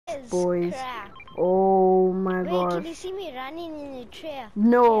boys. Crap. Oh my Wait, gosh. can you see me running in the tree?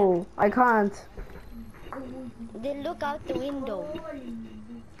 No, I can't. Then look out the window.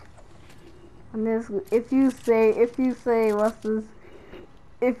 And this, if you say what's this?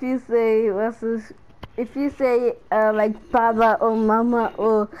 If you say like Baba or Mama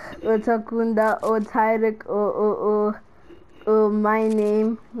or Takunda or Tyrek or my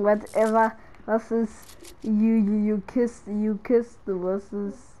name, whatever, versus you kissed the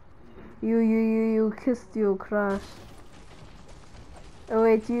versus you kissed your crush. Oh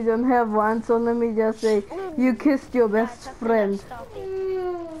wait, you don't have one, so let me just say you kissed your best friend. Stop it.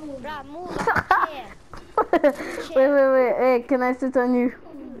 Bruh, move out here. Wait, hey, can I sit on you?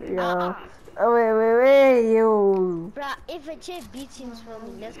 Yeah. Oh wait, yo. Bruh, if a chair beats him for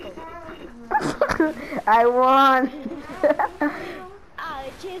me, let's go. I won. A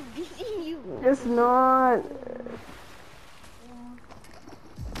chair's beating you. It's not.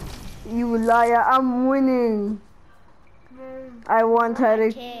 You liar, I'm winning. I won,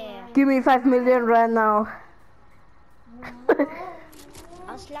 Tariq. Give me 5 million right now.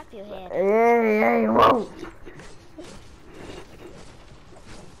 I'll slap your head. Hey, whoa.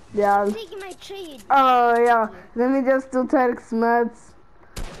 Yeah. I'm taking my tree. Oh, yeah. Let me just do Tariq's maths.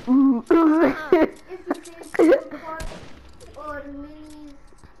 If you say pot or minis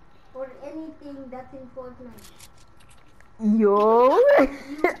or anything that's in Fortnite. Yo.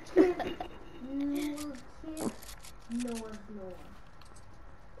 You will kiss Noah.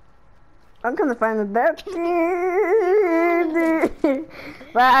 I'm gonna find a better.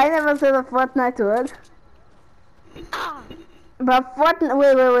 But I never said a Fortnite word. But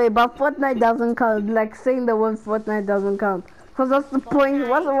wait. But Fortnite doesn't count. Like saying the word Fortnite doesn't count. Cause what's the point?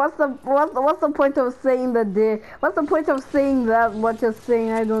 What's the point of saying the day? What's the point of saying that? What you're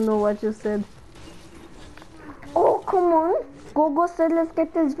saying? I don't know what you said. Oh come on, go said let's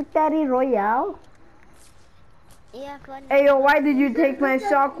get this victory royale. Yeah, Fortnite. Hey yo, why did you take my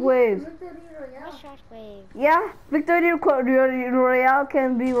shockwave? Shockwave. Yeah, victory royale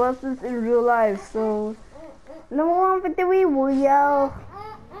can be versus in real life. So number one victory royale.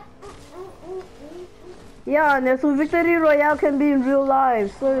 Yeah, and so victory royale can be in real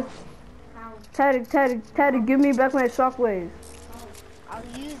life. So Tariq, give me back my shockwave. I'll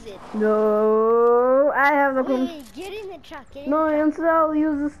use it. No, I have the Wait, get in the truck. No, instead I'll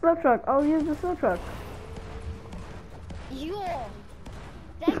use the slow truck. Yo,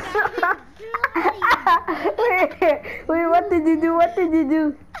 that guy wait, what did you do? I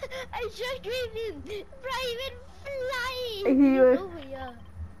shockwaved him. Bro, he went flying. He was... over here.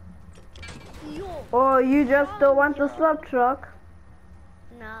 Yo. Oh, you just don't want the slap truck?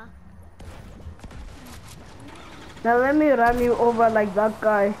 Nah. Now let me run you over like that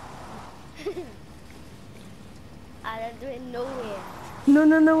guy. I'm doing nowhere.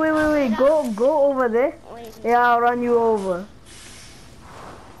 No, wait. Go over there. Wait. Yeah, I'll run you over.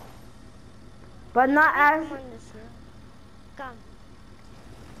 But not as... Come.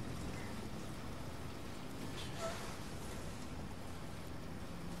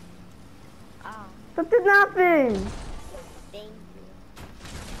 Oh. Something happened. Thank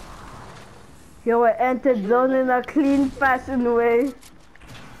you. You were entered zone in a clean fashion way.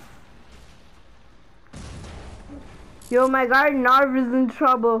 Yo, my guy Narv is in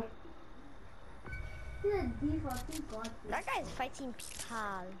trouble. That guy's fighting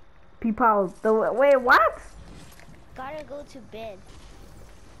people. Wait, what? Gotta go to bed.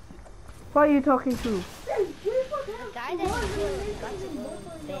 Who are you talking to? The guy that got to go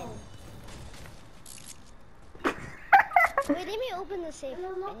to bed. Wait, let me open the safe.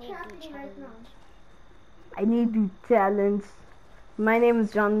 I need to challenge. My name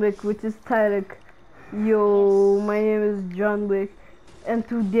is John Wick, which is Tariq. Yo, Yes. my name is John Wick, and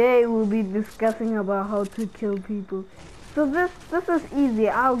today we'll be discussing about how to kill people. So this is easy.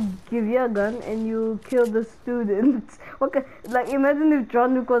 I'll give you a gun and you kill the students. Okay, like imagine if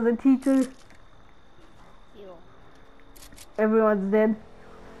John Wick was a teacher. Yo. Everyone's dead.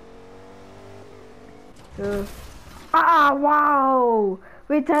 Wow!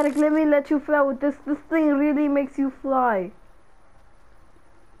 Wait, Tariq, let me let you fly with this. This thing really makes you fly.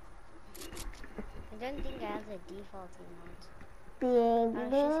 I don't think I have the default emote.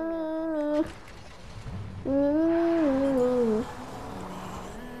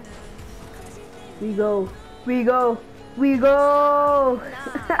 We go.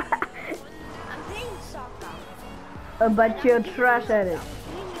 Nah. I'm playing soccer. But you're trash at it. I'm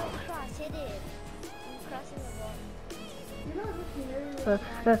doing your cross, hit it. I'm crossing the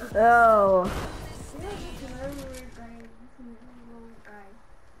ball.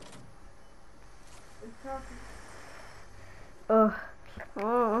 Oh.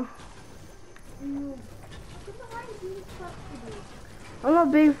 Oh, No. Why is he stuck today? I'm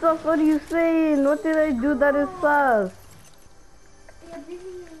not being sus. What are you saying? What did I do that is sus? You're busy,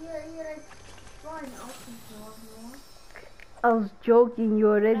 you're like fun, awesome, no? I was joking. You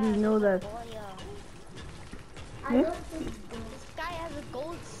already know that. I don't think so. This guy has a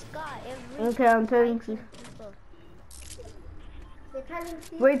gold scar every Okay, I'm telling you. people. They're telling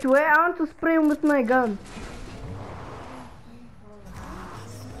Steve. Wait, wait. I want to spray him with my gun.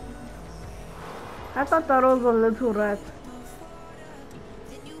 I thought that was a little rat.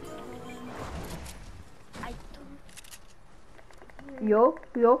 I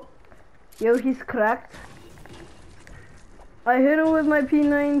don't. Yo, he's cracked. I hit him with my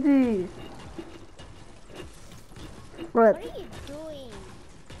P90. What What? are you doing?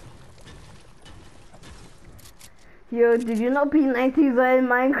 Yo, did you know P90s are in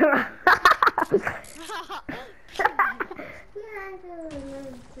Minecraft?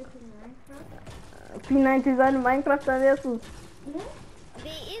 P90s are in Minecraft, aliasu.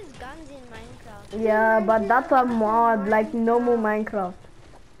 There is guns in Minecraft. Yeah, but that's a mod, like normal Minecraft.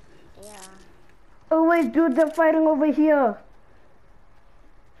 Yeah. Oh wait, dude, they're fighting over here.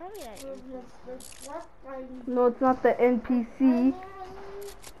 Probably like No, it's not the NPC.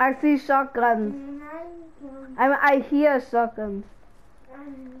 I see shotguns. I hear shotguns.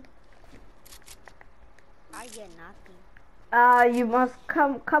 I get nothing. You must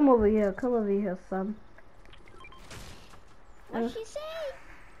come over here. Come over here, son. What'd she say?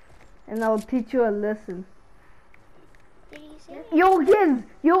 And I'll teach you a lesson. Did he say? Yo, kids!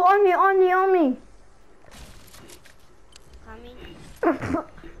 Yo, on me! Coming.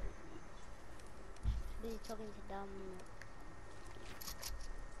 Busy talking to them.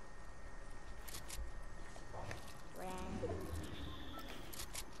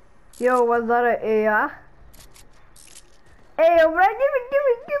 Yo, was that an AR? Hey, yo, bro,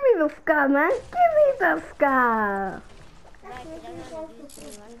 give me the scar, man. Give me the scar.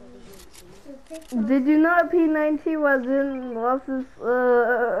 Did you know a P90 was in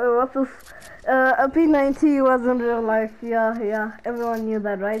a P90 was in real life? Yeah, everyone knew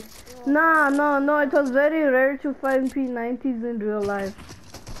that, right? No, it was very rare to find P90s in real life.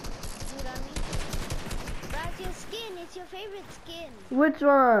 You know what I mean? That's your skin. It's your favorite skin. Which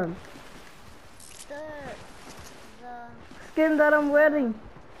one? The Skin that I'm wearing.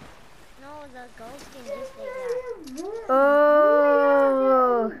 no, the gold skin just like that.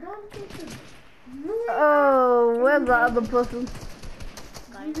 Oh, where's the other person?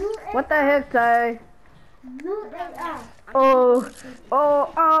 What the heck, Ty?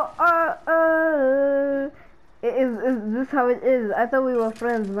 Is this how it is? I thought we were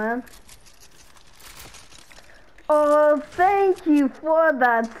friends, man. Oh, thank you for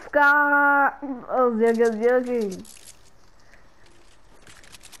that scar. Oh, joking.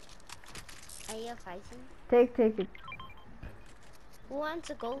 Are you fighting? Take it. Who wants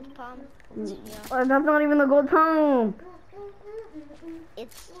a gold pump? Yeah. Oh, that's not even a gold pump.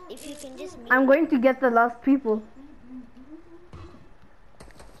 It's if you can just make I'm going to get the last people.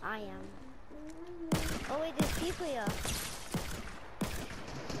 I am. Oh wait, there's people here.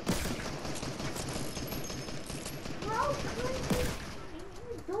 Oh,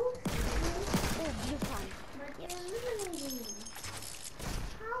 blue pump. Yes.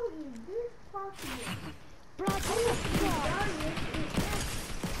 How is this possible?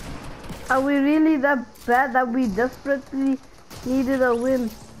 Are we really that bad that we desperately needed a win?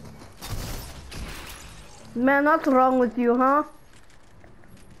 Man, what's wrong with you, huh?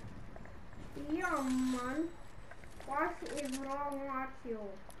 Yeah, man. What is wrong with you?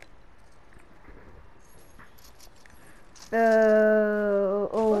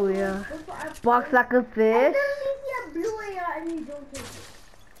 Oh yeah. Box like a fish. I don't see a blue area and you don't take it.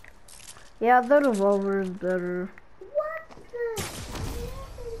 Yeah, the revolver is better. What the?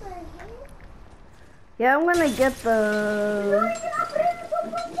 Yeah, I'm gonna get the...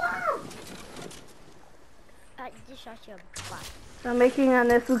 Just shot your butt. I'm making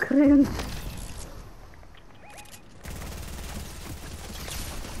an cringe.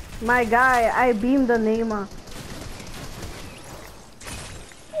 My guy, I beamed the Neymar.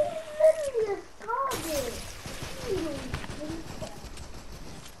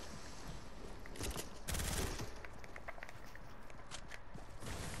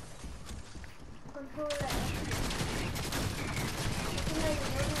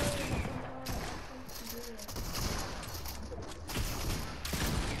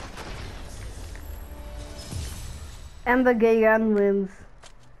 And the gay gun wins.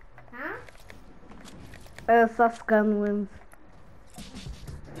 Huh? Sus gun wins.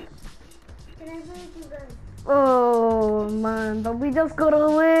 Can I play with you guys? Oh man, but we just gotta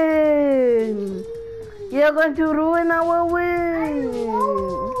win. You're going to ruin our win.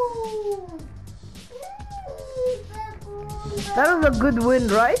 That was a good win,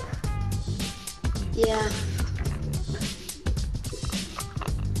 right? Yeah.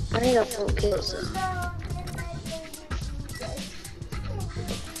 I need a 4 kills though.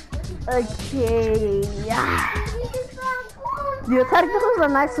 Okay, yeah. Your character was a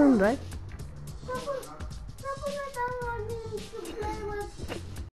nice one, right?